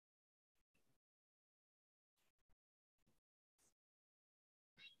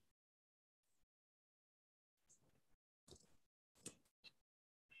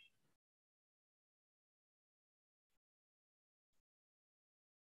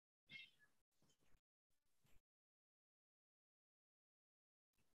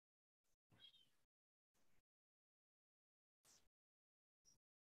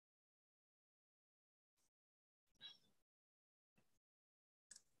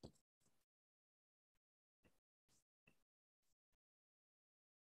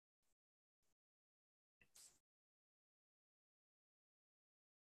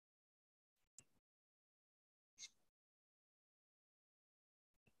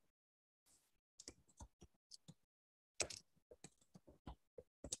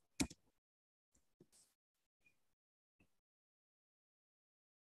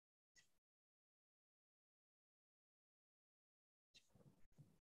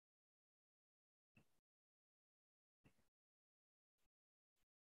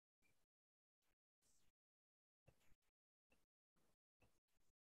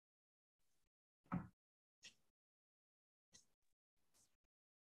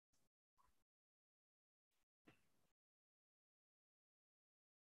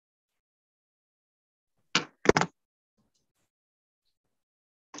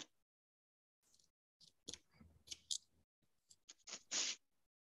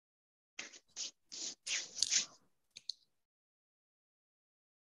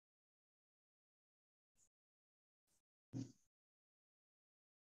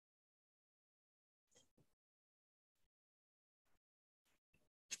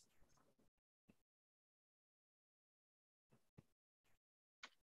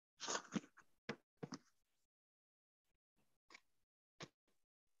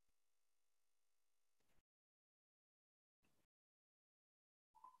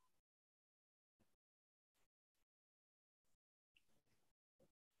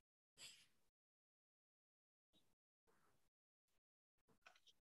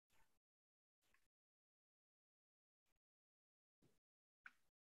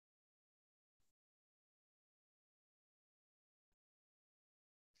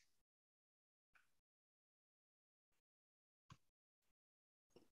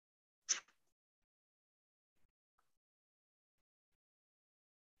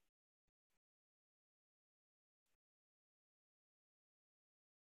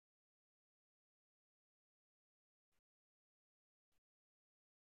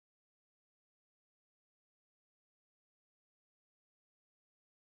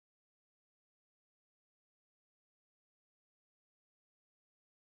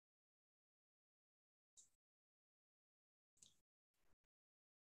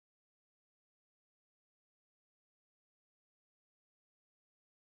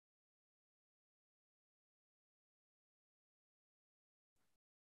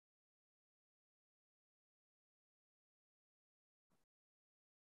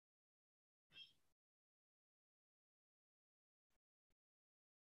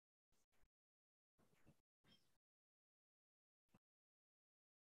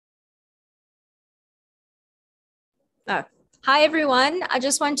Oh, hi everyone. I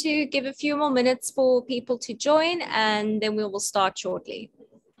just want to give a few more minutes for people to join and then we will start shortly.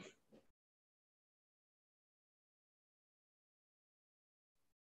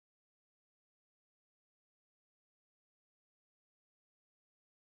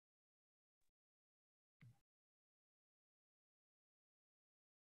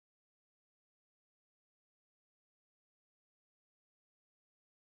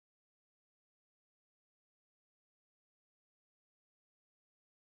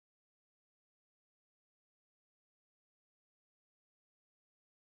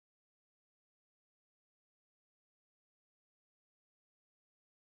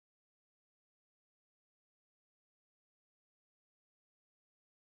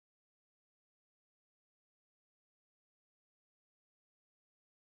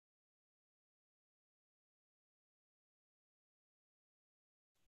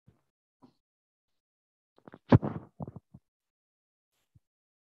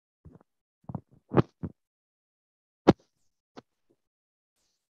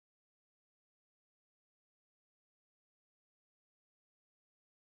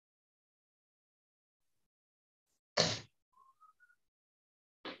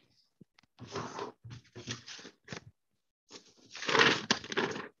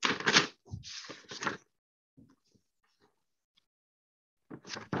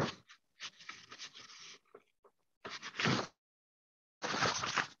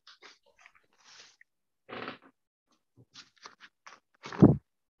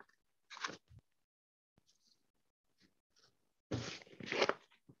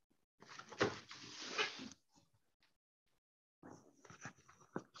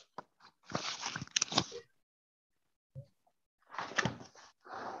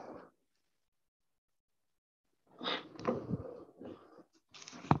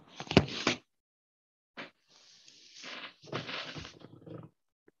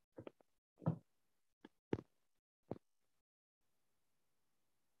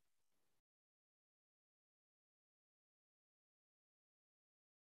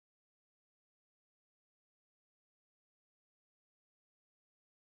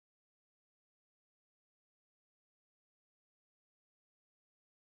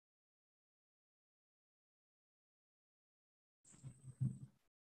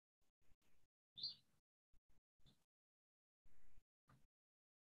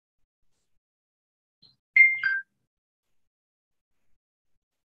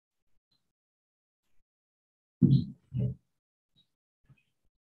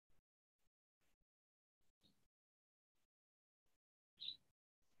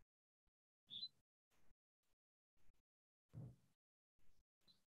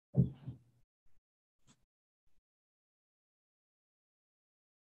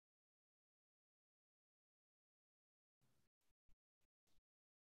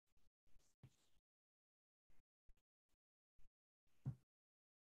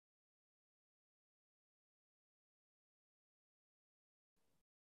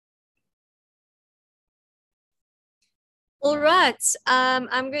 All right,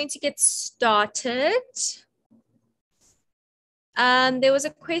 I'm going to get started. There was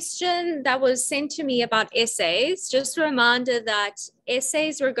a question that was sent to me about essays. Just a reminder that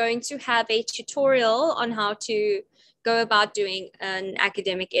essays, we're going to have a tutorial on how to go about doing an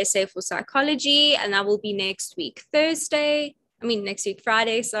academic essay for psychology, and that will be next week, next week,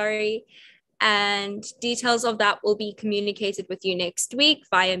 Friday, sorry. And details of that will be communicated with you next week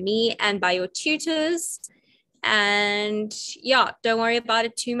via me and by your tutors. And yeah, don't worry about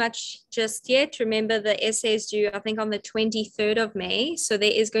it too much just yet. Remember, the essay is due, I think, on the 23rd of May. So there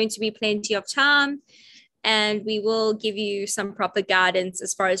is going to be plenty of time. And we will give you some proper guidance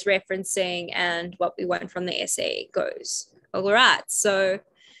as far as referencing and what we want from the essay goes. All right. So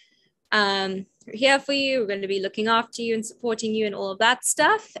we're here for you. We're going to be looking after you and supporting you and all of that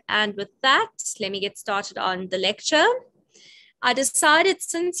stuff. And with that, let me get started on the lecture. I decided,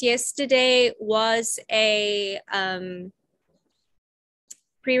 since yesterday was a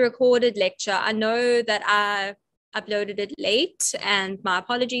pre-recorded lecture, I know that I uploaded it late and my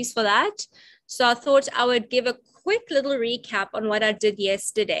apologies for that. So I thought I would give a quick little recap on what I did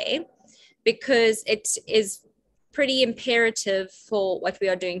yesterday, because it is pretty imperative for what we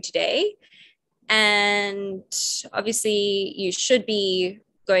are doing today. And obviously you should be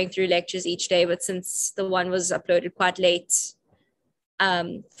going through lectures each day, but since the one was uploaded quite late,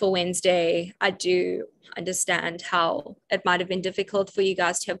 for Wednesday, I do understand how it might have been difficult for you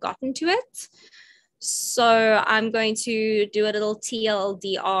guys to have gotten to it. So I'm going to do a little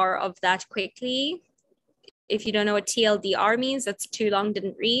TLDR of that quickly. If you don't know what TLDR means, that's too long,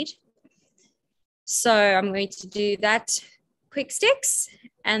 didn't read. So I'm going to do that quick sticks,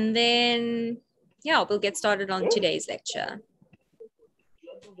 and then, yeah, we'll get started on today's lecture.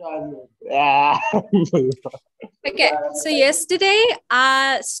 Okay, so yesterday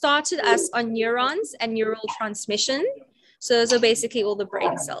I started us on neurons and neural transmission. So those are basically all the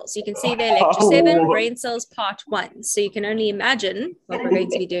brain cells. You can see there, lecture 7, brain cells part 1. So you can only imagine what we're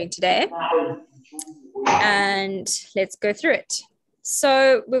going to be doing today. And let's go through it.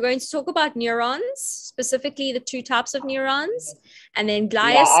 So we're going to talk about neurons, specifically the 2 types of neurons, and then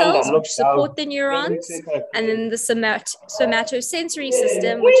glia cells, which support the neurons, and then the somatosensory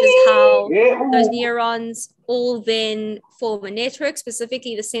system, which is how those neurons all then form a network,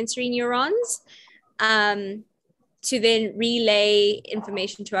 specifically the sensory neurons, to then relay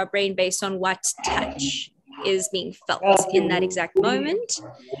information to our brain based on what touch is being felt in that exact moment.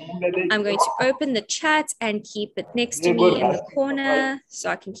 I'm going to open the chat and keep it next to me in the corner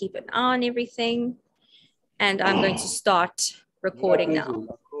so I can keep an eye on everything. And I'm going to start recording now.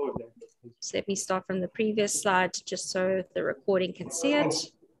 So let me start from the previous slide just so the recording can see it.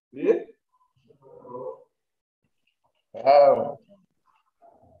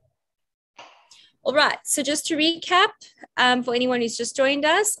 All right, so just to recap, for anyone who's just joined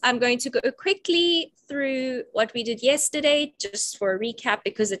us, I'm going to go quickly through what we did yesterday, just for a recap,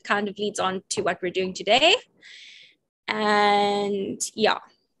 because it kind of leads on to what we're doing today. And yeah,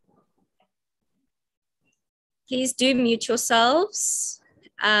 please do mute yourselves.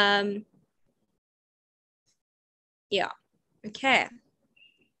 Yeah, okay.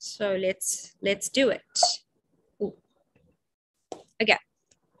 So let's do it. Ooh. Okay.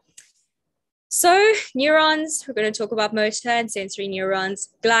 So neurons, we're going to talk about motor and sensory neurons.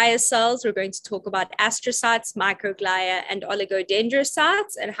 Glia cells, we're going to talk about astrocytes, microglia, and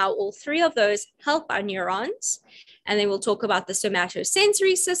oligodendrocytes, and how all 3 of those help our neurons. And then we'll talk about the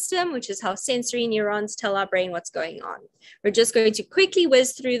somatosensory system, which is how sensory neurons tell our brain what's going on. We're just going to quickly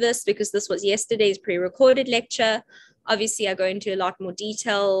whiz through this because this was yesterday's pre-recorded lecture. Obviously, I go into a lot more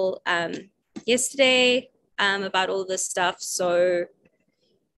detail yesterday about all this stuff. So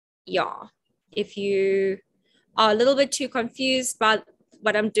yeah. If you are a little bit too confused about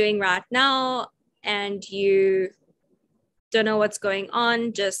what I'm doing right now and you don't know what's going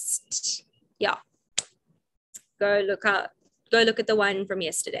on, just, yeah, go look at the one from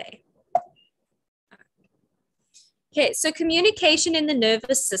yesterday. Okay, so communication in the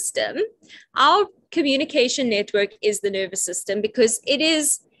nervous system. Our communication network is the nervous system because it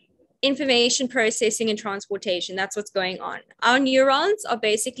is information processing and transportation. That's what's going on. Our neurons are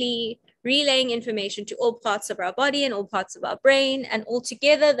basically relaying information to all parts of our body and all parts of our brain, and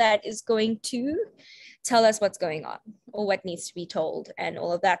altogether that is going to tell us what's going on or what needs to be told and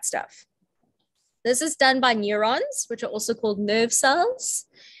all of that stuff. This is done by neurons, which are also called nerve cells.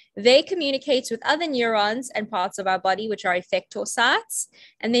 They communicate with other neurons and parts of our body, which are effector sites,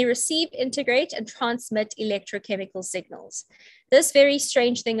 and they receive, integrate, and transmit electrochemical signals. This very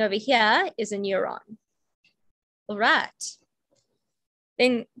strange thing over here is a neuron. All right.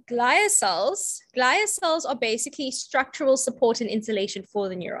 Then glia cells are basically structural support and insulation for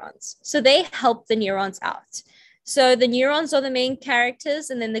the neurons. So they help the neurons out. So the neurons are the main characters,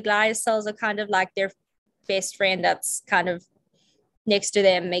 and then the glia cells are kind of like their best friend that's kind of next to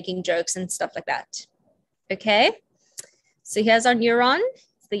them making jokes and stuff like that. Okay, so here's our neuron,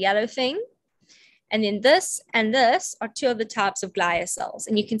 it's the yellow thing. And then this and this are 2 of the types of glia cells.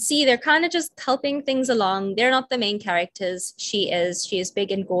 And you can see they're kind of just helping things along. They're not the main characters. She is big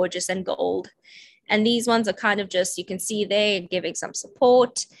and gorgeous and gold. And these ones are kind of just, you can see they're giving some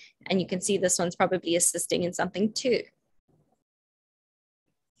support. And you can see this one's probably assisting in something too.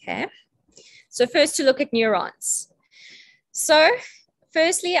 Okay, so first to look at neurons. So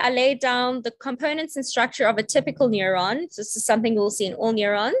firstly, I laid down the components and structure of a typical neuron. So this is something we'll see in all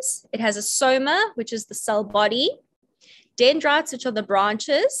neurons. It has a soma, which is the cell body, dendrites, which are the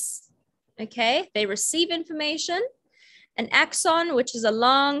branches. Okay, they receive information. An axon, which is a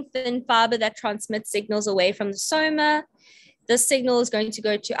long, thin fiber that transmits signals away from the soma. This signal is going to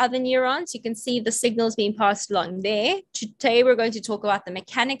go to other neurons. You can see the signals being passed along there. Today, we're going to talk about the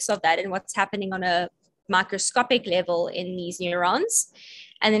mechanics of that and what's happening on a microscopic level in these neurons.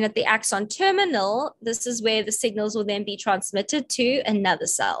 And then at the axon terminal, this is where the signals will then be transmitted to another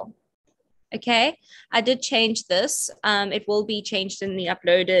cell. Okay, I did change this. It will be changed in the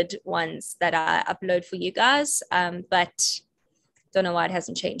uploaded ones that I upload for you guys, but don't know why it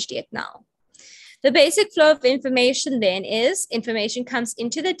hasn't changed yet now. The basic flow of information then is information comes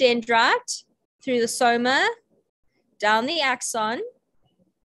into the dendrite, through the soma, down the axon,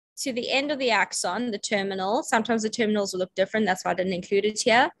 to the end of the axon, the terminal. Sometimes the terminals will look different. That's why I didn't include it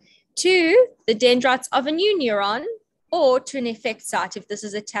here. to the dendrites of a new neuron or to an effect site if this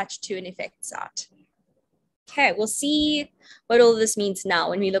is attached to an effect site. Okay, we'll see what all this means now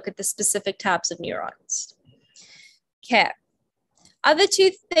when we look at the specific types of neurons. Okay, other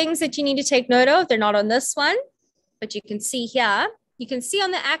two things that you need to take note of, they're not on this one, but you can see here, you can see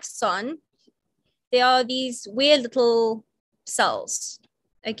on the axon, there are these weird little cells,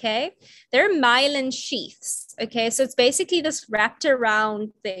 okay? They're myelin sheaths, okay? So it's basically this wrapped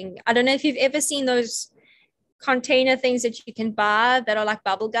around thing. I don't know if you've ever seen those container things that you can buy that are like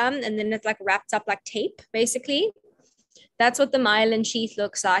bubble gum and then it's like wrapped up like tape, basically. That's what the myelin sheath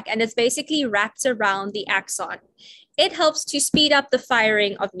looks like. And it's basically wrapped around the axon. It helps to speed up the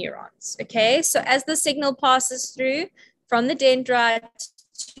firing of neurons, okay? So as the signal passes through from the dendrite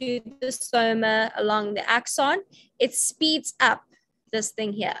to the soma along the axon, it speeds up this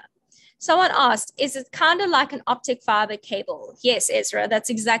thing here. Someone asked, is it kind of like an optic fiber cable? Yes, Ezra, that's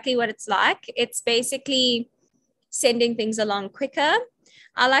exactly what it's like. It's basically sending things along quicker.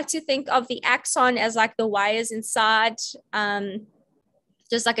 I like to think of the axon as like the wires inside,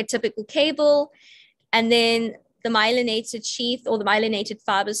 just like a typical cable. And then the myelinated sheath or the myelinated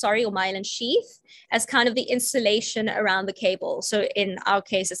fiber, sorry, or myelin sheath as kind of the insulation around the cable. So in our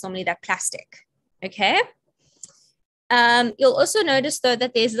case, it's normally that plastic, okay? You'll also notice though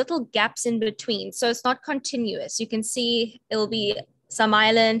that there's little gaps in between. So it's not continuous. You can see it'll be some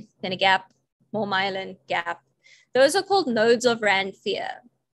myelin, then a gap, more myelin, gap. Those are called nodes of Ranvier,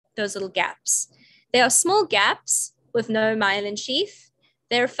 those little gaps. They are small gaps with no myelin sheath.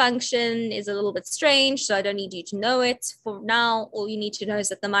 Their function is a little bit strange, so I don't need you to know it. For now, all you need to know is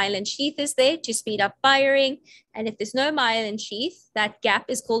that the myelin sheath is there to speed up firing. And if there's no myelin sheath, that gap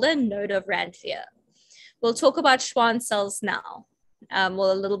is called a node of Ranvier. We'll talk about Schwann cells now,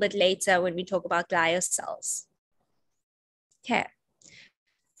 well, a little bit later when we talk about glial cells. Okay.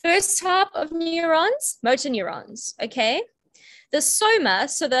 First type of neurons, motor neurons, okay? The soma,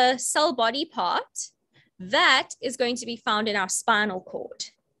 so the cell body part, that is going to be found in our spinal cord.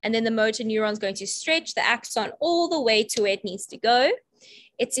 And then the motor neuron is going to stretch the axon all the way to where it needs to go.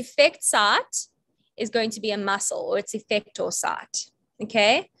 Its effect site is going to be a muscle or its effector site,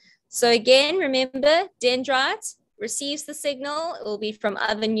 okay? So again, remember, dendrite receives the signal. It will be from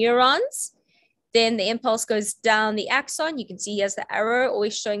other neurons. Then the impulse goes down the axon. You can see here's the arrow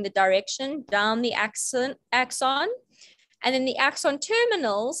always showing the direction down the axon. And then the axon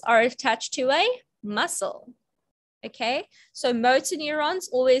terminals are attached to a muscle. Okay, so motor neurons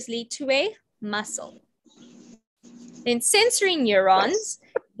always lead to a muscle. Then sensory neurons,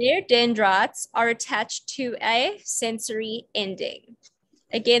 their dendrites are attached to a sensory ending.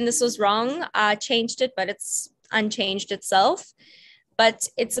 Again, this was wrong. I changed it, but it's unchanged itself. But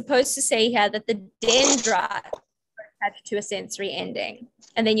it's supposed to say here that the dendrite are attached to a sensory ending.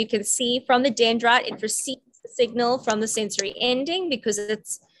 And then you can see from the dendrite, it receives the signal from the sensory ending because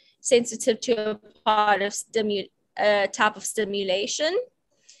it's sensitive to a part of type of stimulation.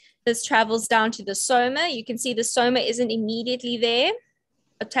 This travels down to the soma. You can see the soma isn't immediately there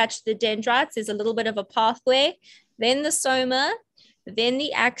attached to the dendrites. There's a little bit of a pathway. Then the soma, then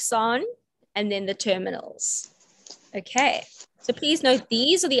the axon, and then the terminals. Okay, so please note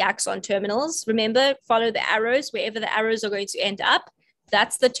these are the axon terminals. Remember, follow the arrows wherever the arrows are going to end up.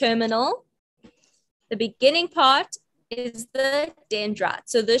 That's the terminal. The beginning part is the dendrite.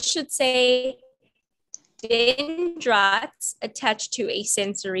 So this should say dendrites attached to a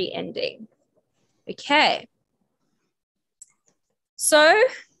sensory ending. Okay. So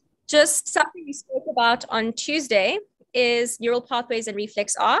just something we spoke about on Tuesday is neural pathways and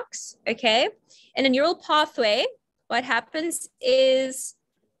reflex arcs, okay? In a neural pathway, what happens is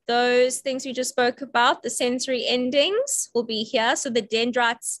those things we just spoke about, the sensory endings will be here. So the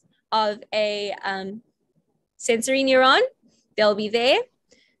dendrites of a sensory neuron, they'll be there.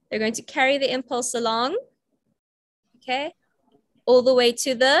 They're going to carry the impulse along, okay, all the way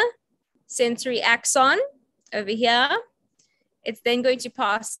to the sensory axon over here. It's then going to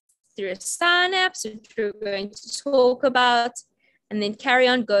pass through a synapse, which we're going to talk about, and then carry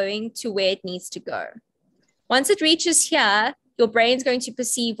on going to where it needs to go. Once it reaches here, your brain's going to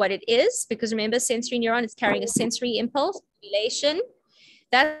perceive what it is, because remember, sensory neuron is carrying a sensory impulse, stimulation.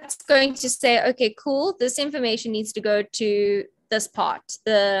 That's going to say, okay, cool, this information needs to go to this part,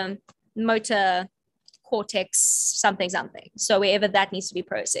 the motor cortex, something. So wherever that needs to be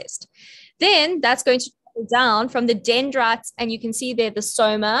processed. Then that's going to travel down from the dendrites, and you can see there the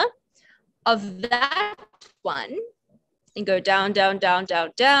soma of that one, and go down, down, down,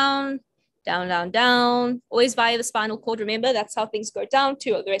 down, down, down, down, down, always via the spinal cord. Remember, that's how things go down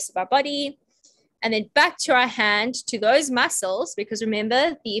to the rest of our body. and then back to our hand to those muscles, because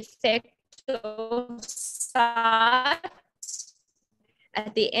remember the effect of sight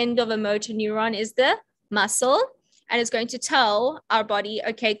at the end of a motor neuron is the muscle, and it's going to tell our body,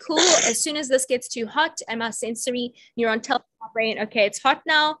 okay, cool, as soon as this gets too hot and my sensory neuron tells my brain, okay, it's hot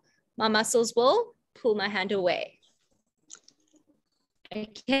now, my muscles will pull my hand away.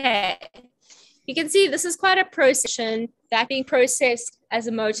 Okay, you can see this is quite a process that being processed as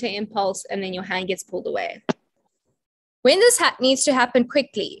a motor impulse, and then your hand gets pulled away. When this needs to happen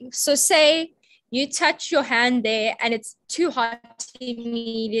quickly, so say you touch your hand there and it's too hot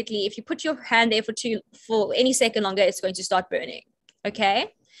immediately. If you put your hand there for any second longer, it's going to start burning,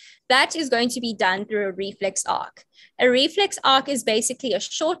 okay? That is going to be done through a reflex arc. A reflex arc is basically a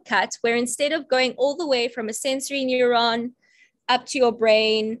shortcut where instead of going all the way from a sensory neuron up to your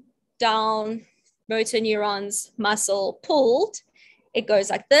brain, down, motor neurons, muscle, pulled, it goes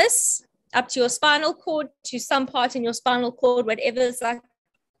like this, up to your spinal cord, to some part in your spinal cord, whatever is like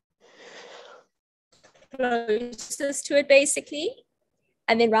closest to it basically,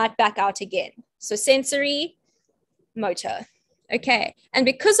 and then right back out again. So sensory, motor. Okay, and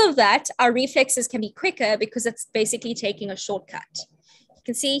because of that, our reflexes can be quicker because it's basically taking a shortcut. You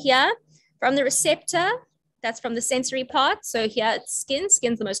can see here from the receptor, that's from the sensory part. So here it's skin,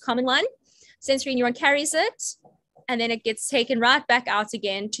 skin's the most common one. Sensory neuron carries it, and then it gets taken right back out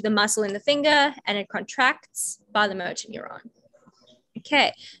again to the muscle in the finger, and it contracts by the motor neuron.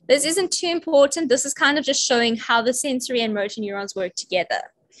 Okay, this isn't too important. This is kind of just showing how the sensory and motor neurons work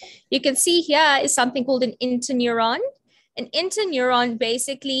together. You can see here is something called an interneuron. An interneuron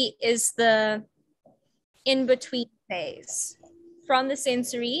basically is the in-between phase from the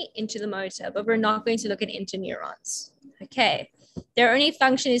sensory into the motor, but we're not going to look at interneurons. Okay, their only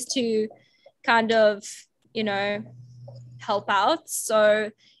function is to kind of, you know, help out. So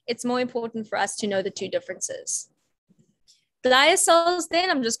it's more important for us to know the two differences. Glia cells,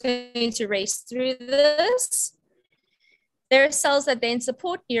 then I'm just going to race through this. There are cells that then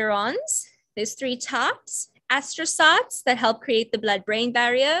support neurons. There's three types. Astrocytes that help create the blood-brain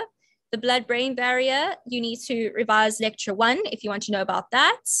barrier. The blood-brain barrier, you need to revise lecture 1 if you want to know about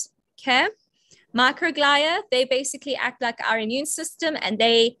that. Okay. Microglia, they basically act like our immune system, and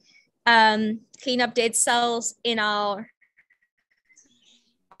they clean up dead cells in our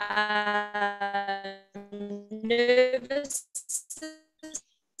nervous system.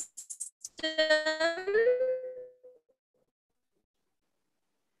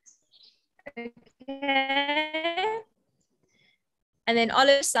 Okay. And then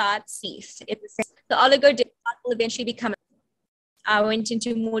oligocytes, the oligodendrocyte will eventually become. I went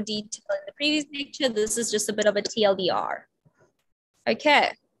into more detail in the previous lecture. This is just a bit of a TLDR.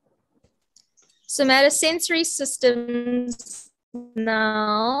 Okay. Somatosensory systems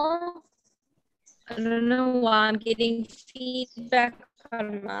now. I don't know why I'm getting feedback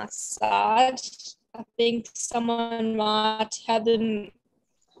on my side. I think someone might have the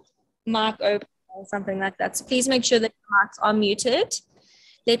mic open or something like that. So please make sure that your mics are muted.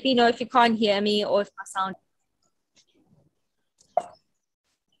 Let me know if you can't hear me or if my sound.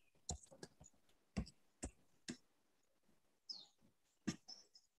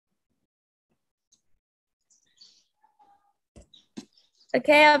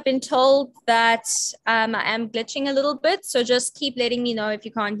 Okay, I've been told that I am glitching a little bit, so just keep letting me know if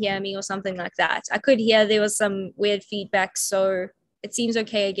you can't hear me or something like that. I could hear there was some weird feedback, so it seems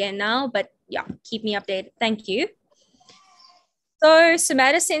okay again now, but yeah, keep me updated. Thank you. So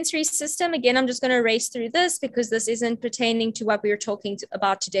somatosensory system, again, I'm just going to race through this because this isn't pertaining to what we were talking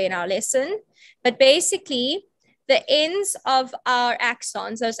about today in our lesson. But basically, the ends of our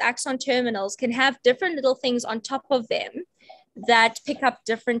axons, those axon terminals, can have different little things on top of them that pick up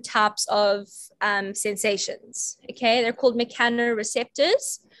different types of sensations. Okay, they're called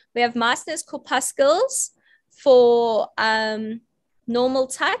mechanoreceptors. We have Meissner's corpuscles for normal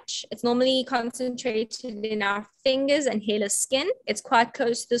touch. It's normally concentrated in our fingers and hairless skin. It's quite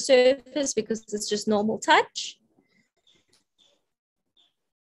close to the surface because it's just normal touch.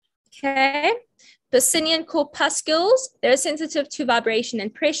 Okay. Pacinian corpuscles, they're sensitive to vibration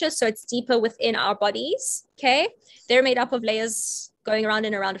and pressure, so it's deeper within our bodies. Okay. They're made up of layers going around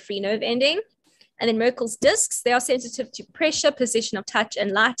and around a free nerve ending. And then Merkel's discs, they are sensitive to pressure, position of touch,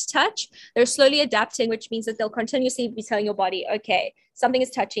 and light touch. They're slowly adapting, which means that they'll continuously be telling your body, okay, something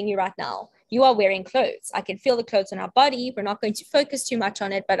is touching you right now. You are wearing clothes. I can feel the clothes on our body. We're not going to focus too much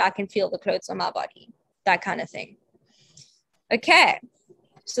on it, but I can feel the clothes on my body. That kind of thing. Okay.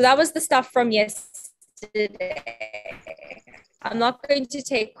 So that was the stuff from yesterday. I'm not going to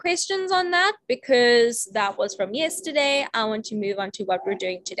take questions on that because that was from yesterday. I want to move on to what we're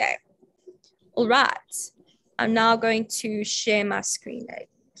doing today. All right. I'm now going to share my screen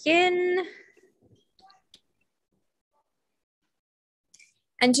again.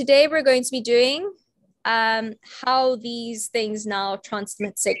 And today we're going to be doing how these things now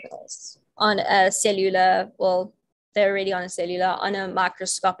transmit signals on a cellular, well, they're already on a cellular, on a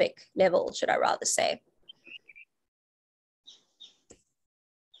microscopic level, should I rather say.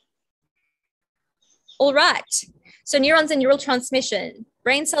 All right. So neurons and neural transmission,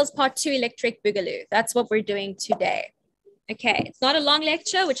 brain cells part 2, electric boogaloo. That's what we're doing today. Okay, it's not a long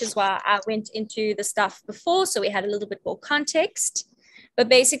lecture, which is why I went into the stuff before, so we had a little bit more context. But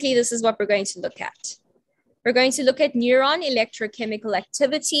basically, this is what we're going to look at. We're going to look at neuron electrochemical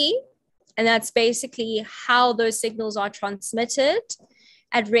activity, and that's basically how those signals are transmitted.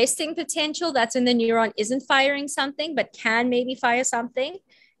 At resting potential, that's when the neuron isn't firing something, but can maybe fire something.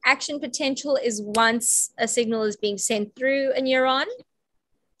 Action potential is once a signal is being sent through a neuron.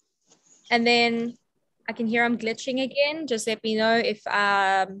 And then I can hear I'm glitching again. Just let me know if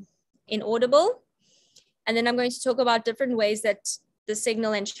I'm inaudible. And then I'm going to talk about different ways that the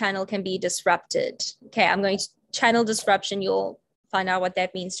signal and channel can be disrupted. Okay, I'm going to channel disruption. You'll find out what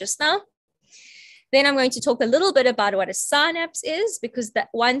that means just now. Then I'm going to talk a little bit about what a synapse is, because that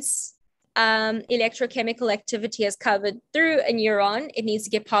once electrochemical activity has covered through a neuron, it needs to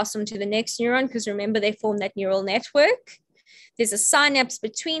get passed on to the next neuron, because remember, they form that neural network. There's a synapse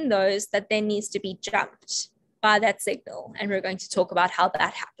between those that then needs to be jumped by that signal. And we're going to talk about how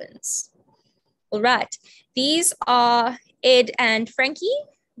that happens. All right. These are Ed and Frankie,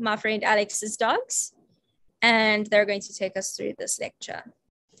 my friend Alex's dogs, and they're going to take us through this lecture.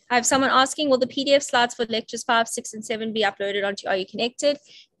 I have someone asking, will the PDF slides for lectures 5, 6, and 7 be uploaded onto Are You Connected?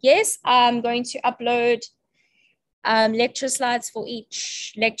 Yes, I'm going to upload lecture slides for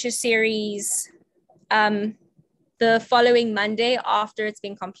each lecture series the following Monday after it's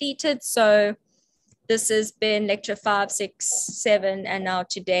been completed. So this has been lecture 5, 6, 7, and now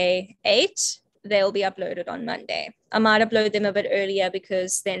today 8. They'll be uploaded on Monday. I might upload them a bit earlier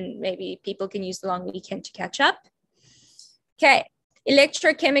because then maybe people can use the long weekend to catch up. Okay,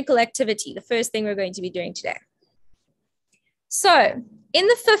 electrochemical activity, the first thing we're going to be doing today. So in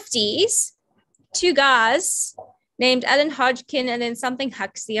the 50s, 2 guys named Alan Hodgkin and then something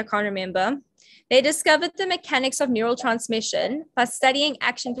Huxley, I can't remember, they discovered the mechanics of neural transmission by studying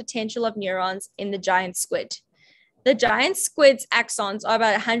action potential of neurons in the giant squid. The giant squid's axons are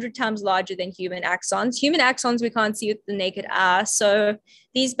about 100 times larger than human axons. Human axons we can't see with the naked eye. So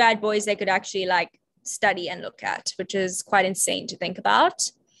these bad boys, they could actually like study and look at, which is quite insane to think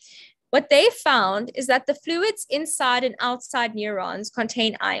about. What they found is that the fluids inside and outside neurons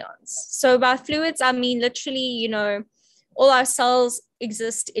contain ions. So by fluids, I mean literally, you know, all our cells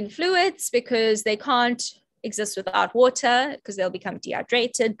exist in fluids because they can't exist without water because they'll become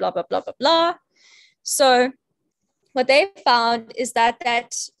dehydrated, blah, blah, blah, blah, blah. So what they found is that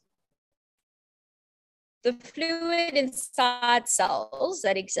the fluid inside cells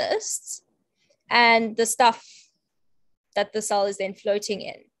that exists and the stuff that the cell is then floating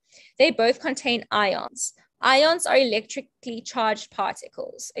in, they both contain ions. Ions are electrically charged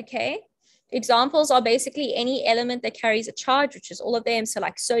particles, okay? Examples are basically any element that carries a charge, which is all of them. So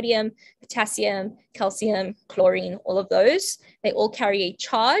like sodium, potassium, calcium, chlorine, all of those. They all carry a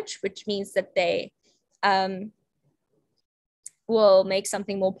charge, which means that they will make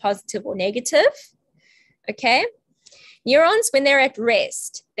something more positive or negative, okay? Neurons, when they're at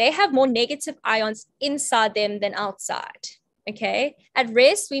rest, they have more negative ions inside them than outside, okay? At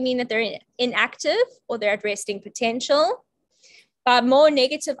rest, we mean that they're inactive or they're at resting potential. By more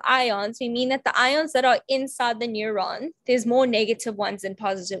negative ions, we mean that the ions that are inside the neuron, there's more negative ones than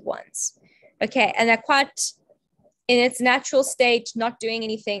positive ones, okay? And they're quite, in its natural state, not doing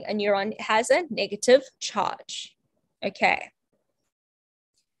anything, a neuron has a negative charge, okay?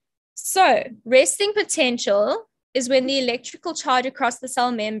 So resting potential is when the electrical charge across the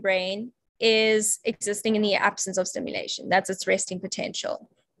cell membrane is existing in the absence of stimulation. That's its resting potential,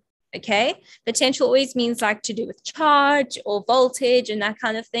 okay? Potential always means like to do with charge or voltage and that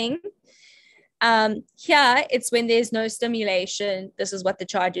kind of thing. Here, it's when there's no stimulation. This is what the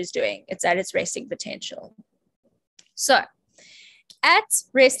charge is doing. It's at its resting potential. So at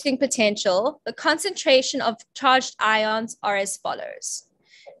resting potential, the concentration of charged ions are as follows.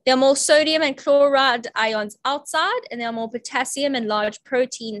 There are more sodium and chloride ions outside, and there are more potassium and large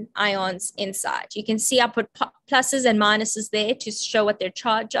protein ions inside. You can see I put pluses and minuses there to show what their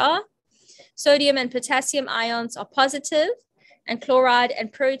charge are. Sodium and potassium ions are positive, and chloride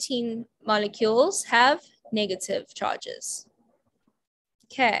and protein molecules have negative charges.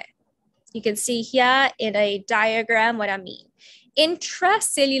 Okay, you can see here in a diagram what I mean.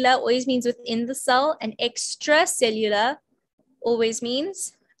 Intracellular always means within the cell, and extracellular always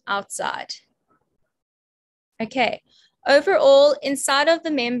means outside. Okay, overall, inside of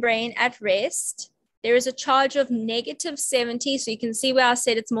the membrane at rest, there is a charge of -70. So you can see where I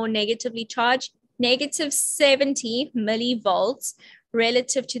said it's more negatively charged, -70 millivolts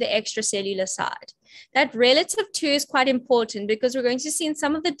relative to the extracellular side. That relative to is quite important because we're going to see in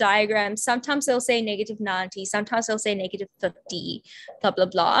some of the diagrams, sometimes they'll say -90, sometimes they'll say -50, blah, blah,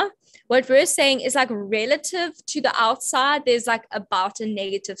 blah. What we're saying is like relative to the outside, there's like about a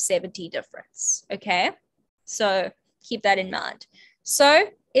 -70 difference, okay? So keep that in mind.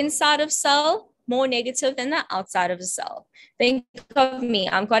 So inside of cell, more negative than the outside of the cell. Think of me,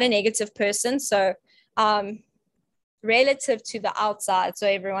 I'm quite a negative person. So relative to the outside, so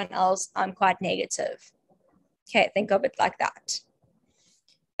everyone else, I'm quite negative. Okay, think of it like that.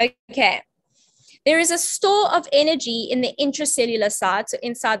 Okay. There is a store of energy in the intracellular side, so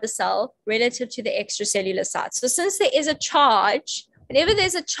inside the cell, relative to the extracellular side. So since there is a charge, whenever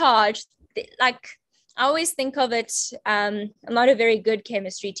there's a charge, like I always think of it, I'm not a very good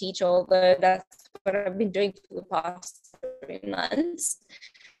chemistry teacher, although that's what I've been doing for the past 3 months.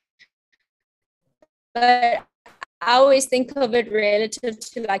 But I always think of it relative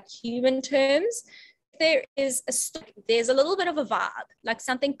to like human terms. There's a little bit of a vibe, like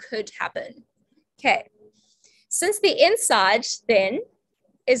something could happen. Okay. Since the inside then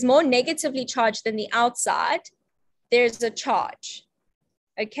is more negatively charged than the outside, there's a charge.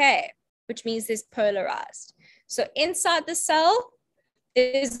 Okay. Which means it's polarized. So inside the cell,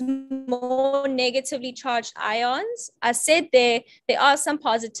 there's more negatively charged ions. I said there are some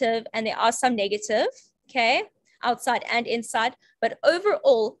positive and there are some negative, okay, outside and inside. But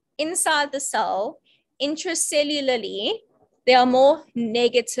overall, inside the cell, intracellularly, there are more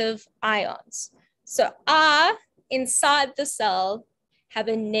negative ions. So I, inside the cell, have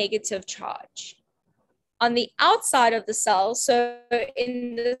a negative charge. On the outside of the cell, so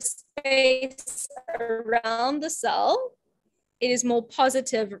in the space around the cell, it is more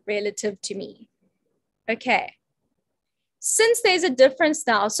positive relative to me. Okay. Since there's a difference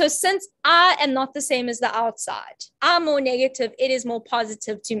now, so since I am not the same as the outside, I'm more negative, it is more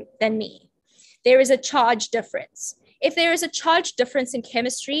positive than me. There is a charge difference. If there is a charge difference in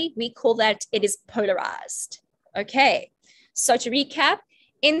chemistry, we call that it is polarized. Okay. So to recap,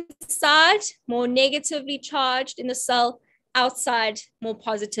 inside, more negatively charged in the cell, outside, more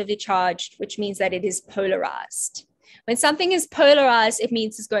positively charged, which means that it is polarized. When something is polarized, it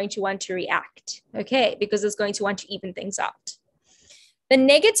means it's going to want to react, okay, because it's going to want to even things out. The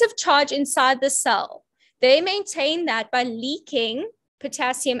negative charge inside the cell, they maintain that by leaking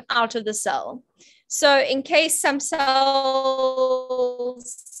potassium out of the cell. So in case some cells,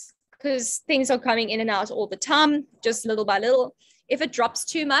 because things are coming in and out all the time, just little by little, if it drops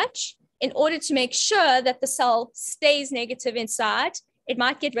too much, in order to make sure that the cell stays negative inside, it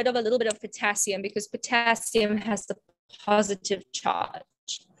might get rid of a little bit of potassium because potassium has the positive charge.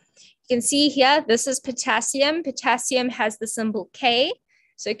 You can see here, this is potassium. Potassium has the symbol K.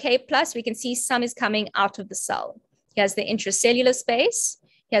 So K plus, we can see some is coming out of the cell. He has the intracellular space.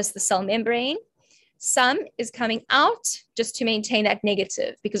 He has the cell membrane. Some is coming out just to maintain that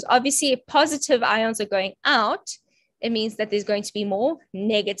negative, because obviously if positive ions are going out, it means that there's going to be more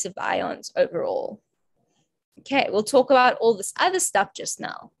negative ions overall. Okay, we'll talk about all this other stuff just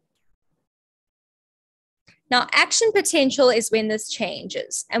now. Now, action potential is when this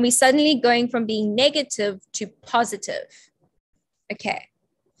changes and we're suddenly going from being negative to positive. Okay.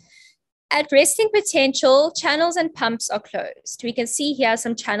 At resting potential, channels and pumps are closed. We can see here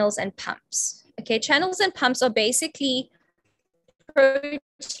some channels and pumps. Okay, channels and pumps are basically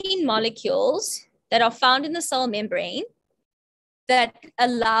protein molecules that are found in the cell membrane that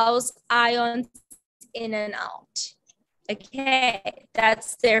allows ions in and out. Okay,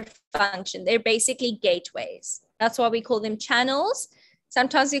 that's their function. They're basically gateways. That's why we call them channels.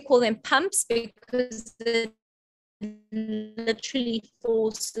 Sometimes we call them pumps because it literally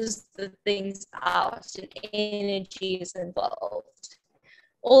forces the things out and energy is involved.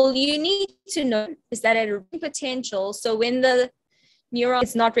 All you need to know is that at a potential, so when the neuron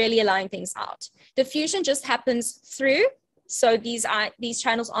is not really allowing things out, diffusion just happens through. So these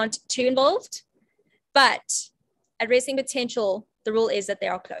channels aren't too involved, but at resting potential, the rule is that they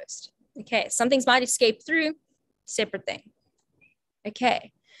are closed. Okay, some things might escape through, separate thing.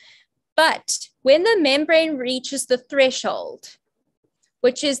 Okay, but when the membrane reaches the threshold,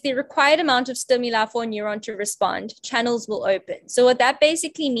 which is the required amount of stimuli for a neuron to respond, channels will open. So what that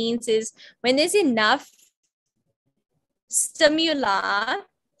basically means is when there's enough stimuli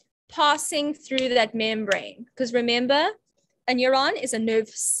passing through that membrane, because remember, a neuron is a nerve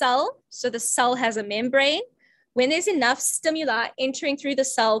cell. So the cell has a membrane. When there's enough stimuli entering through the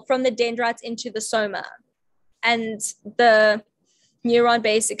cell from the dendrites into the soma, and the neuron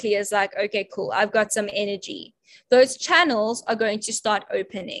basically is like, okay, cool, I've got some energy. Those channels are going to start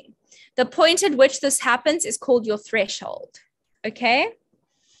opening. The point at which this happens is called your threshold, okay?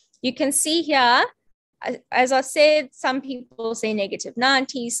 You can see here, as I said, some people say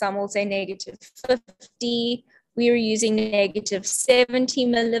 -90, some will say -50. We were using -70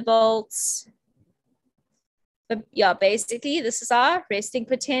 millivolts. But yeah, basically, this is our resting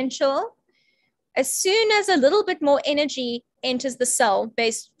potential. As soon as a little bit more energy enters the cell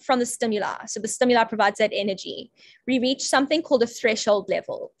based from the stimuli, so the stimuli provides that energy, we reach something called a threshold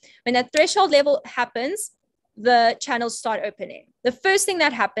level. When that threshold level happens, the channels start opening. The first thing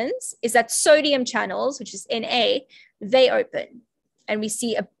that happens is that sodium channels, which is Na, they open. And we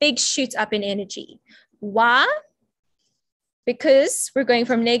see a big shoot up in energy. Why? Because we're going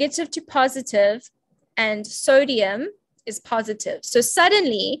from negative to positive, and sodium is positive. So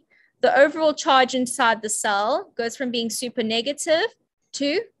suddenly, the overall charge inside the cell goes from being super negative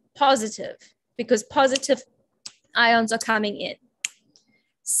to positive, because positive ions are coming in.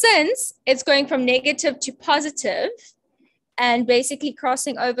 Since it's going from negative to positive and basically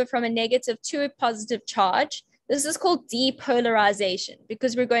crossing over from a negative to a positive charge, this is called depolarization,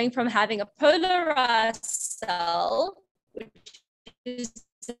 because we're going from having a polarized cell, which is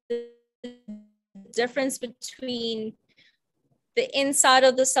the difference between the inside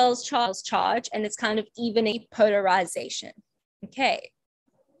of the cell's charge, and it's kind of even a polarization. Okay.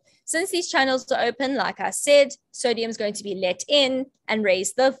 Since these channels are open, like I said, sodium is going to be let in and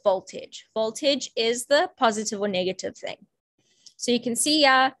raise the voltage. Voltage is the positive or negative thing. So you can see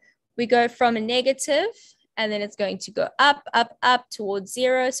here, we go from a negative, and then it's going to go up, up, up towards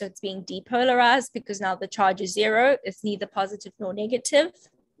zero. So it's being depolarized because now the charge is zero. It's neither positive nor negative.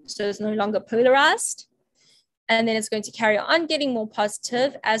 So it's no longer polarized. And then it's going to carry on getting more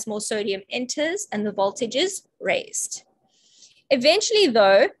positive as more sodium enters and the voltage is raised. Eventually,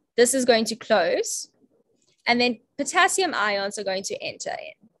 though, this is going to close, and then potassium ions are going to enter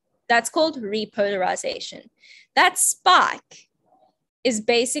in. That's called repolarization. That spike is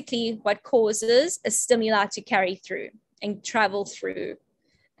basically what causes a stimuli to carry through and travel through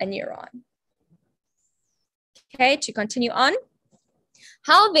a neuron. Okay, to continue on.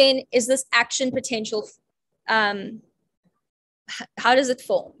 How then is this action potential? How does it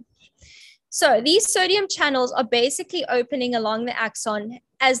form? So these sodium channels are basically opening along the axon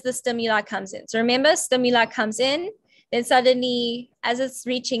as the stimuli comes in. So remember, stimuli comes in, then suddenly as it's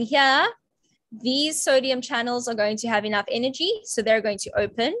reaching here, these sodium channels are going to have enough energy. So they're going to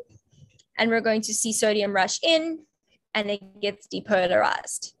open, and we're going to see sodium rush in, and it gets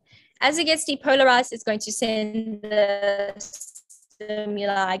depolarized. As it gets depolarized, it's going to send the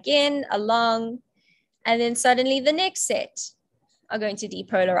stimuli again along, and then suddenly the next set are going to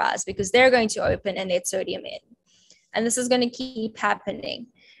depolarize because they're going to open and let sodium in. And this is going to keep happening.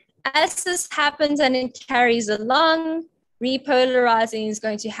 As this happens and it carries along, repolarizing is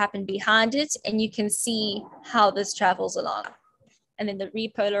going to happen behind it, and you can see how this travels along. And then the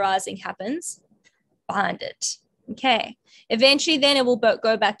repolarizing happens behind it. Okay. Eventually, then it will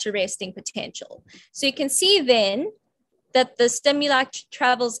go back to resting potential. So you can see then that the stimuli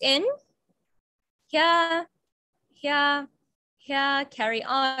travels in, here, here, here, carry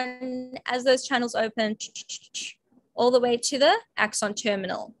on as those channels open all the way to the axon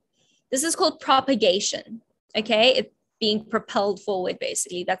terminal. This is called propagation, okay? It's being propelled forward,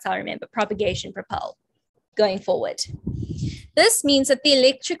 basically. That's how I remember, propagation, propel, going forward. This means that the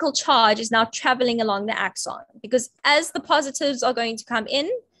electrical charge is now traveling along the axon, because as the positives are going to come in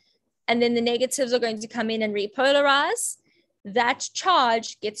and then the negatives are going to come in and repolarize, that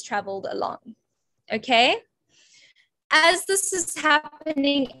charge gets traveled along, okay? As this is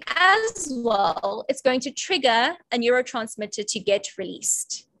happening as well, it's going to trigger a neurotransmitter to get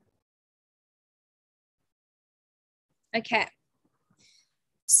released. Okay.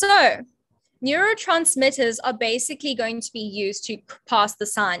 So neurotransmitters are basically going to be used to pass the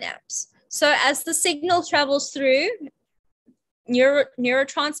synapse. So as the signal travels through,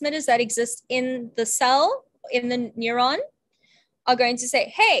 neurotransmitters that exist in the cell, in the neuron, are going to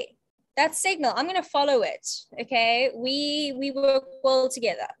say, hey, that signal, I'm going to follow it, okay? We work well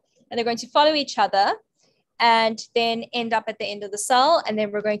together. And they're going to follow each other and then end up at the end of the cell. And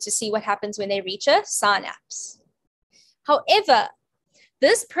then we're going to see what happens when they reach a synapse. However,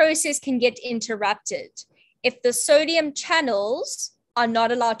 this process can get interrupted if the sodium channels are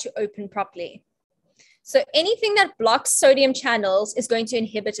not allowed to open properly. So anything that blocks sodium channels is going to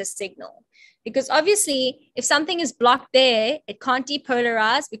inhibit a signal. Because obviously, if something is blocked there, it can't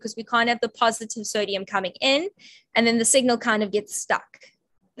depolarize because we can't have the positive sodium coming in, and then the signal kind of gets stuck.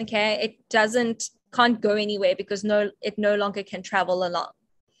 Okay, it can't go anywhere because it no longer can travel along.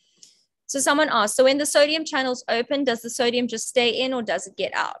 So someone asked, so when the sodium channel's open, does the sodium just stay in or does it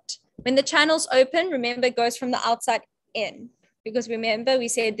get out? When the channel's open, remember, it goes from the outside in, because remember we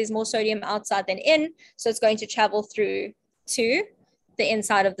said there's more sodium outside than in, so it's going to travel through to the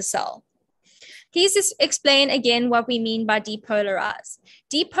inside of the cell. Please just explain again what we mean by depolarize.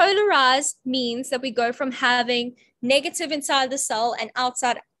 Depolarize means that we go from having negative inside the cell and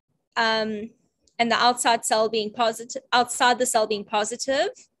outside, and the outside cell being positive, outside the cell being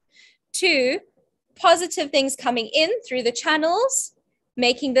positive, to positive things coming in through the channels,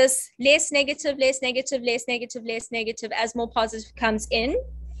 making this less negative, less negative, less negative, less negative as more positive comes in.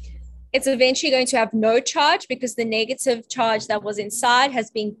 It's eventually going to have no charge because the negative charge that was inside has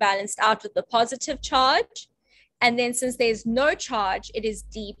been balanced out with the positive charge. And then since there's no charge, it is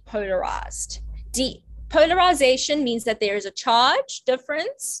depolarized. Depolarization means that there is a charge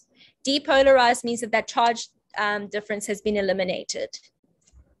difference. Depolarized means that charge difference has been eliminated.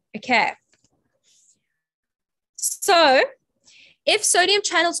 Okay. So if sodium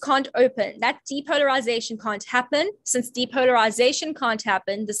channels can't open, that depolarization can't happen. Since depolarization can't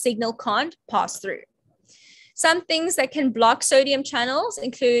happen, the signal can't pass through. Some things that can block sodium channels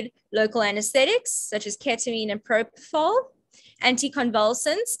include local anesthetics, such as ketamine and propofol,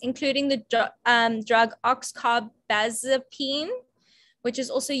 anticonvulsants, including the drug oxcarbazepine, which is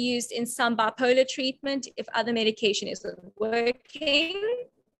also used in some bipolar treatment if other medication isn't working.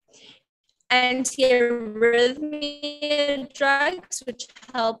 Anti-arrhythmia drugs, which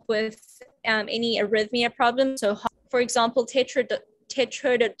help with any arrhythmia problems. So, for example,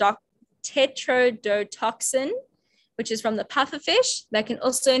 tetrodotoxin, which is from the pufferfish, that can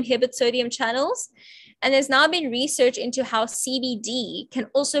also inhibit sodium channels. And there's now been research into how CBD can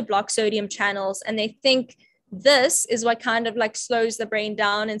also block sodium channels. And they think this is what kind of like slows the brain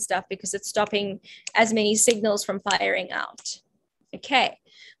down and stuff because it's stopping as many signals from firing out. Okay.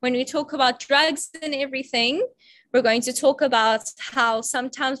 When we talk about drugs and everything, we're going to talk about how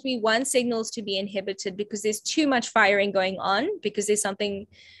sometimes we want signals to be inhibited because there's too much firing going on, because there's something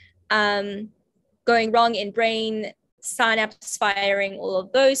going wrong in brain, synapse firing, all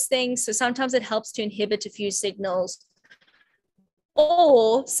of those things. So sometimes it helps to inhibit a few signals,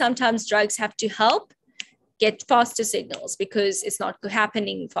 or sometimes drugs have to help get faster signals because it's not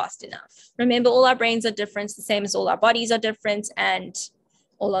happening fast enough. Remember, all our brains are different, the same as all our bodies are different, and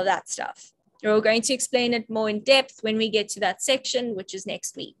all of that stuff. We're going to explain it more in depth when we get to that section, which is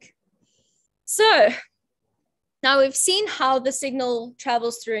next week. So now we've seen how the signal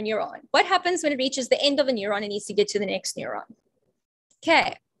travels through a neuron. What happens when it reaches the end of a neuron and needs to get to the next neuron?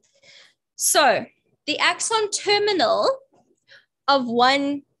 Okay, so the axon terminal of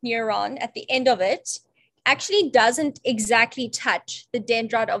one neuron at the end of it actually doesn't exactly touch the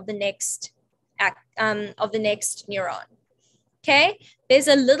dendrite of the next neuron. Okay, there's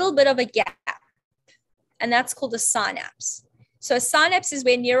a little bit of a gap, and that's called a synapse. So a synapse is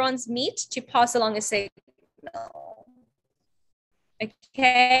where neurons meet to pass along a signal.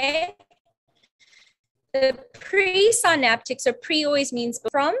 Okay, the presynaptic, so pre always means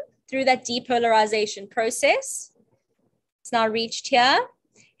from, through that depolarization process. It's now reached here.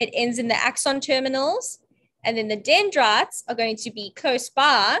 It ends in the axon terminals, and then the dendrites are going to be close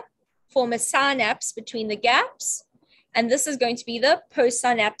by, form a synapse between the gaps. And this is going to be the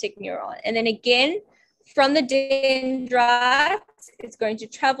postsynaptic neuron. And then again, from the dendrite, it's going to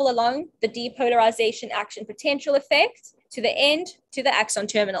travel along the depolarization action potential effect to the end, to the axon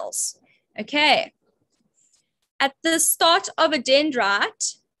terminals. Okay. At the start of a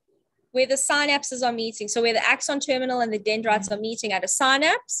dendrite, where the synapses are meeting, so where the axon terminal and the dendrites are meeting at a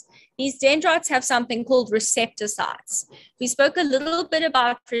synapse, these dendrites have something called receptor sites. We spoke a little bit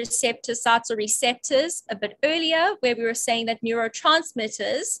about receptor sites or receptors a bit earlier, where we were saying that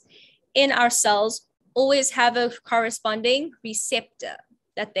neurotransmitters in our cells always have a corresponding receptor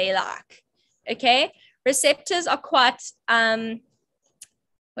that they like. Okay, receptors are quite,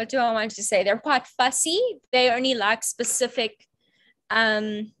 what do I want to say? They're quite fussy. They only like specific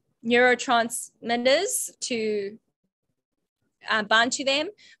neurotransmitters to bind to them,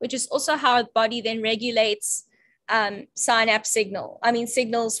 which is also how the body then regulates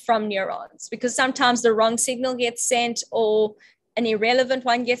signals from neurons, because sometimes the wrong signal gets sent or an irrelevant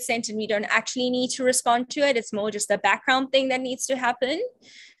one gets sent and we don't actually need to respond to it. It's more just a background thing that needs to happen.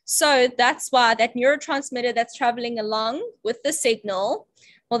 So that's why that neurotransmitter that's traveling along with the signal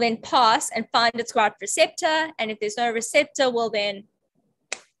will then pass and find its right receptor. And if there's no receptor, well then,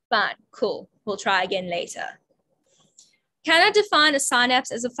 fine, cool. we'll try again later. Can I define a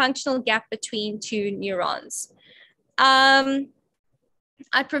synapse as a functional gap between two neurons?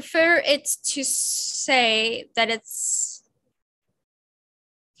 I prefer it to say that it's,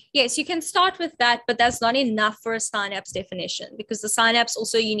 yes, you can start with that, but that's not enough for a synapse definition, because the synapse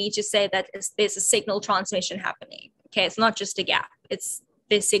also, you need to say that there's a signal transmission happening. Okay, it's not just a gap,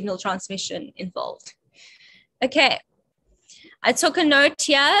 there's signal transmission involved. Okay, I took a note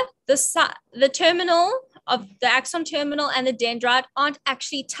here. The terminal of the axon terminal and the dendrite aren't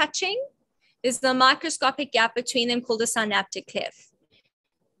actually touching. There's a microscopic gap between them called a synaptic cleft.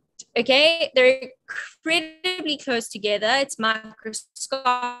 Okay, they're incredibly close together. It's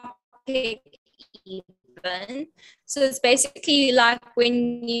microscopic even. So it's basically like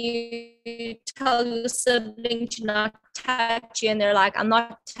when you tell your sibling to not touch you and they're like, I'm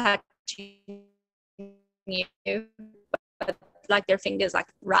not touching you, but like their fingers like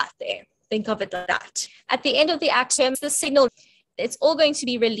right there. Think of it like that. At the end of the axon, the signal, it's all going to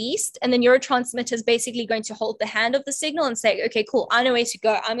be released, and the neurotransmitter is basically going to hold the hand of the signal and say, okay, cool, I know where to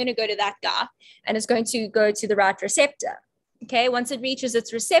go. I'm going to go to that guy, and it's going to go to the right receptor. Okay, once it reaches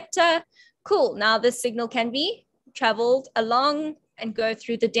its receptor, cool, now this signal can be traveled along and go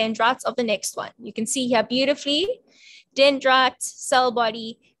through the dendrites of the next one. You can see here beautifully, dendrite, cell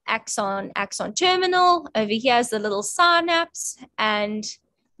body, axon, axon terminal. Over here is the little synapse, and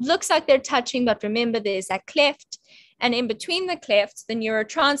looks like they're touching, but remember there's that cleft. And in between the clefts, the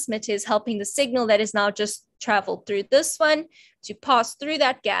neurotransmitter is helping the signal that is now just traveled through this one to pass through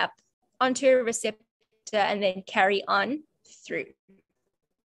that gap onto a receptor and then carry on through.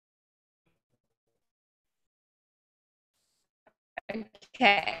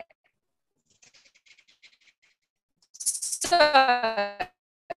 Okay. So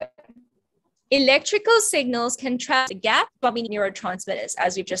electrical signals can travel the gap between neurotransmitters,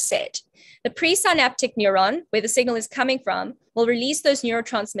 as we've just said. The presynaptic neuron, where the signal is coming from, will release those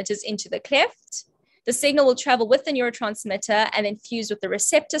neurotransmitters into the cleft. The signal will travel with the neurotransmitter and then fuse with the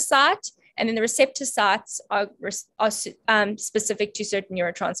receptor site. And then the receptor sites are specific to certain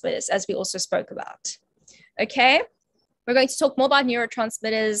neurotransmitters, as we also spoke about. Okay, we're going to talk more about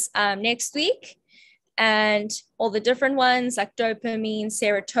neurotransmitters next week, and all the different ones like dopamine,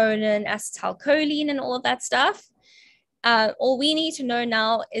 serotonin, acetylcholine, and all of that stuff. All we need to know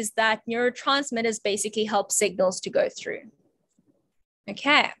now is that neurotransmitters basically help signals to go through.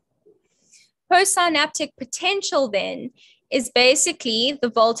 Okay. Postsynaptic potential then is basically the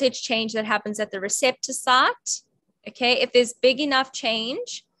voltage change that happens at the receptor site. Okay, if there's big enough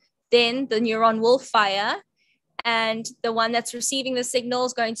change, then the neuron will fire, and the one that's receiving the signal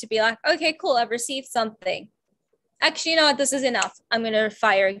is going to be like, okay, cool, I've received something. Actually, you know what, this is enough. I'm going to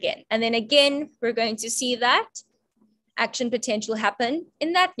fire again. And then again, we're going to see that action potential happen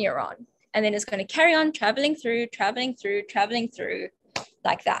in that neuron. And then it's going to carry on traveling through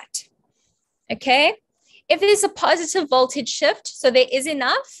like that. Okay. If there's a positive voltage shift, so there is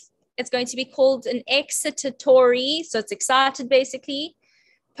enough, it's going to be called an excitatory. So it's excited basically.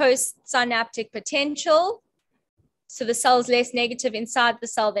 Postsynaptic potential. So the cell is less negative inside the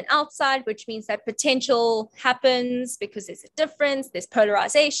cell than outside, which means that potential happens because there's a difference, there's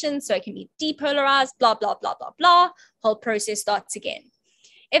polarization, so it can be depolarized, blah, blah, blah, blah, blah. Whole process starts again.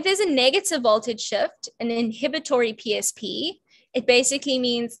 If there's a negative voltage shift, an inhibitory PSP, it basically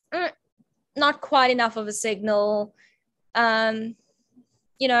means not quite enough of a signal. You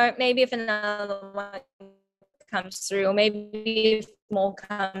know, maybe if another one comes through, or maybe if more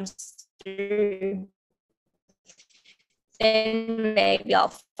comes through, then maybe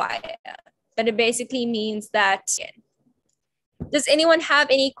I'll fire. But it basically means that. Does anyone have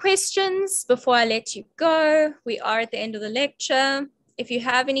any questions before I let you go? We are at the end of the lecture. If you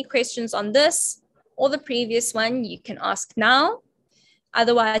have any questions on this or the previous one, you can ask now.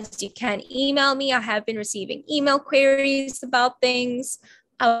 Otherwise, you can email me. I have been receiving email queries about things.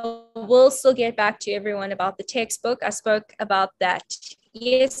 I will still get back to everyone about the textbook. I spoke about that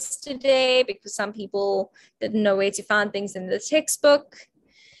yesterday because some people didn't know where to find things in the textbook.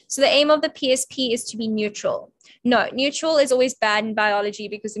 So the aim of the PSP is to be neutral. No, neutral is always bad in biology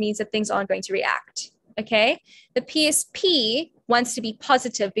because it means that things aren't going to react. Okay. The PSP wants to be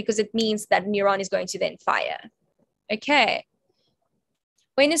positive because it means that neuron is going to then fire. Okay.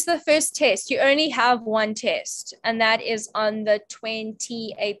 When is the first test? You only have one test, and that is on the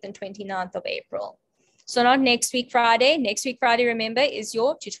 28th and 29th of April. So not next week, Friday. Next week, Friday, remember, is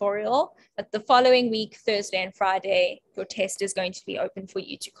your tutorial. But the following week, Thursday and Friday, your test is going to be open for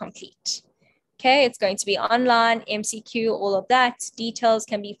you to complete. Okay, it's going to be online, MCQ, all of that. Details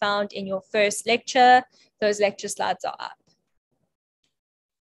can be found in your first lecture. Those lecture slides are up.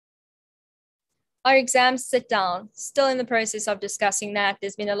 Our exams sit down, still in the process of discussing that.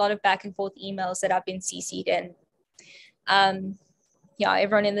 There's been a lot of back and forth emails that I've been CC'd in. Yeah,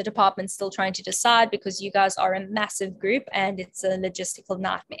 everyone in the department's still trying to decide because you guys are a massive group and it's a logistical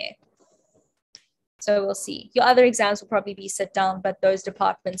nightmare. So we'll see. Your other exams will probably be sit down, but those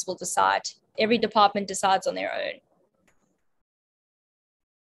departments will decide. Every department decides on their own.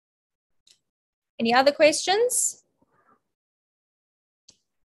 Any other questions?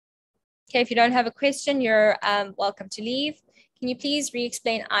 Okay, if you don't have a question, you're welcome to leave. Can you please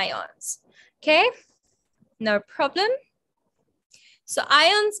re-explain ions? Okay, no problem. So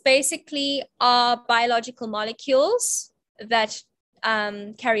ions basically are biological molecules that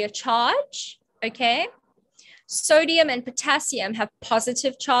carry a charge, okay? Sodium and potassium have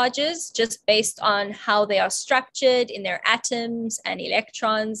positive charges just based on how they are structured in their atoms and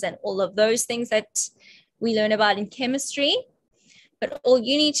electrons and all of those things that we learn about in chemistry. But all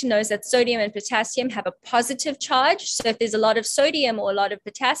you need to know is that sodium and potassium have a positive charge. So if there's a lot of sodium or a lot of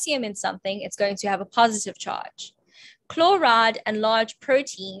potassium in something, it's going to have a positive charge. Chloride and large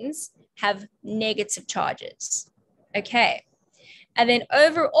proteins have negative charges. Okay. And then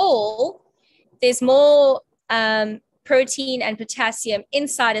overall, there's more protein and potassium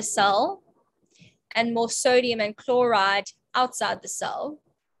inside a cell and more sodium and chloride outside the cell.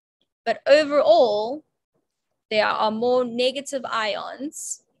 But overall, there are more negative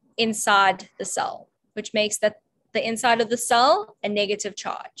ions inside the cell, which makes that the inside of the cell a negative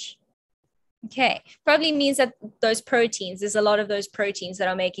charge. Okay, probably means that those proteins, there's a lot of those proteins that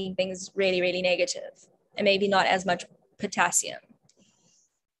are making things really, really negative, and maybe not as much potassium.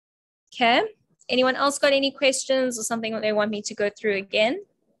 Okay, anyone else got any questions or something that they want me to go through again?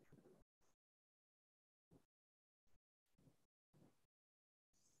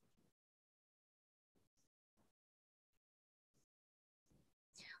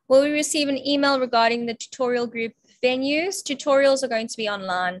 Will we receive an email regarding the tutorial group venues? Tutorials are going to be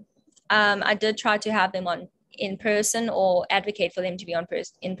online. I did try to have them on in person or advocate for them to be on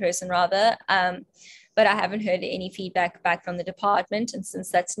in person rather. But I haven't heard any feedback back from the department. And since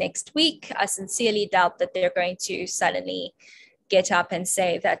that's next week, I sincerely doubt that they're going to suddenly get up and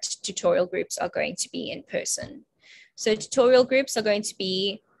say that tutorial groups are going to be in person. So tutorial groups are going to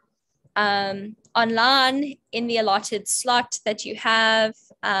be online in the allotted slot that you have.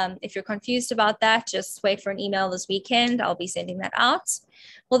 If you're confused about that, just wait for an email this weekend. I'll be sending that out.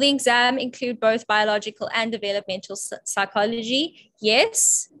 Will the exam include both biological and developmental psychology?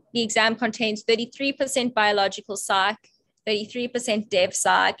 Yes, the exam contains 33% biological psych, 33% dev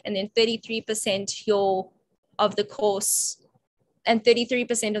psych, and then 33% of the course, and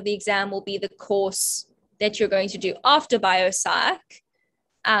 33% of the exam will be the course that you're going to do after biopsych.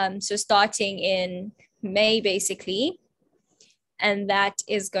 So starting in May, basically, and that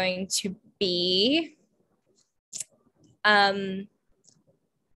is going to be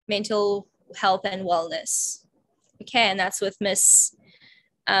mental health and wellness. Okay, and that's with Miss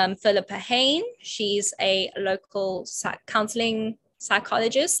Philippa Hain. She's a local counseling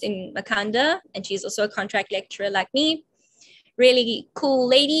psychologist in Makanda, and she's also a contract lecturer like me. Really cool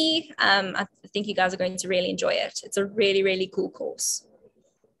lady. I think you guys are going to really enjoy it. It's a really, really cool course.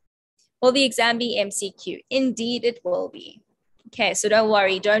 Will the exam be MCQ? Indeed, it will be. Okay, so don't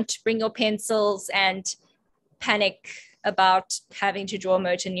worry. Don't bring your pencils and panic about having to draw a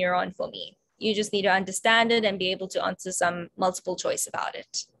motor neuron for me. You just need to understand it and be able to answer some multiple choice about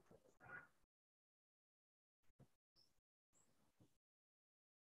it.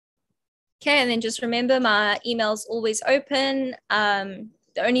 Okay, and then just remember my email's always open. The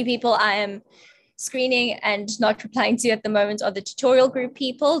only people I am screening and not replying to at the moment are the tutorial group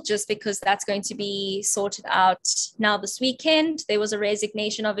people, just because that's going to be sorted out now this weekend. There was a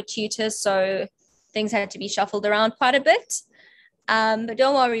resignation of a tutor, so things had to be shuffled around quite a bit. But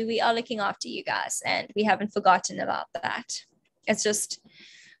don't worry, we are looking after you guys and we haven't forgotten about that. It's just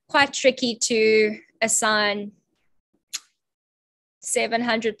quite tricky to assign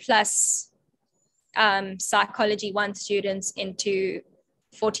 700 plus Psychology 1 students into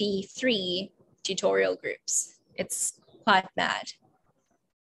 43 tutorial groups. It's quite mad.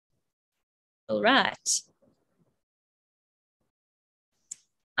 All right.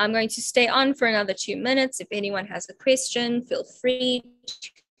 I'm going to stay on for another 2 minutes. If anyone has a question, feel free to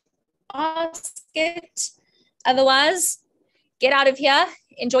ask it. Otherwise, get out of here.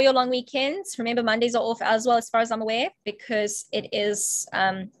 Enjoy your long weekends. Remember, Mondays are off as well, as far as I'm aware, because it is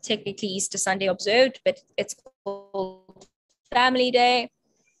technically Easter Sunday observed, but it's called Family Day.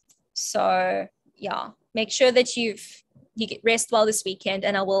 So yeah, make sure that you get rest well this weekend,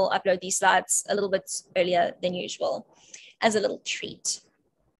 and I will upload these slides a little bit earlier than usual as a little treat.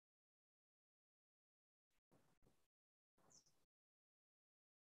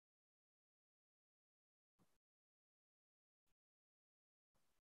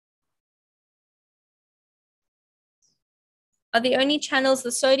 are the only channels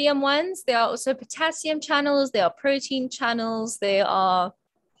the sodium ones. There are also potassium channels, there are protein channels, there are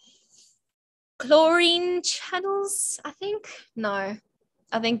chlorine channels, I think. No,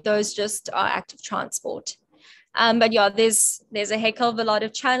 I think those just are active transport. But yeah, there's a heck of a lot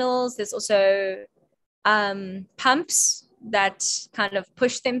of channels. There's also pumps that kind of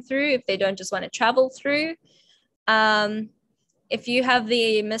push them through if they don't just want to travel through. If you have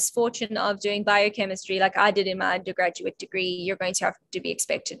the misfortune of doing biochemistry, like I did in my undergraduate degree, you're going to have to be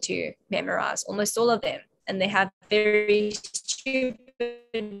expected to memorize almost all of them. And they have very stupid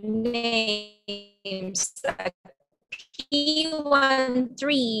names like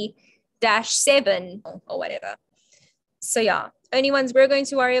P13-7 or whatever. So yeah, only ones we're going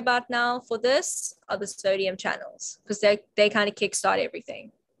to worry about now for this are the sodium channels because they kind of kickstart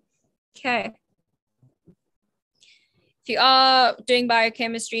everything. Okay. If you are doing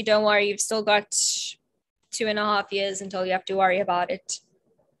biochemistry, don't worry, you've still got 2.5 years until you have to worry about it.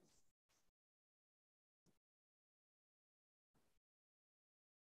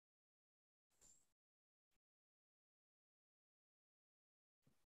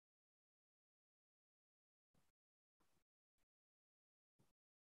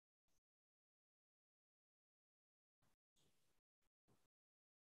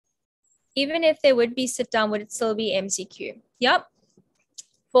 Even if there would be sit down, would it still be MCQ? Yep.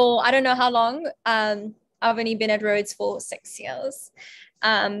 For I don't know how long. I've only been at Rhodes for 6 years.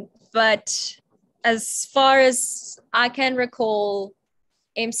 But as far as I can recall,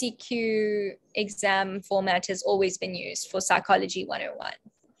 MCQ exam format has always been used for Psychology 101.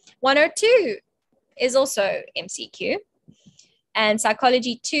 102 is also MCQ, and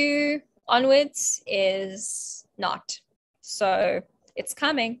Psychology 2 onwards is not. So it's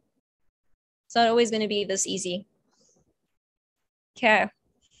coming. It's not always going to be this easy. Okay.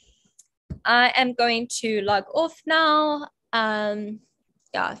 I am going to log off now.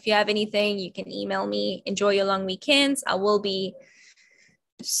 Yeah, if you have anything, you can email me. Enjoy your long weekends. I will be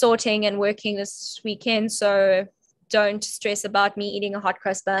sorting and working this weekend, so don't stress about me eating a hot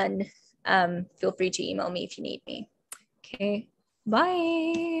cross bun. Feel free to email me if you need me. Okay,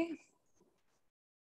 bye.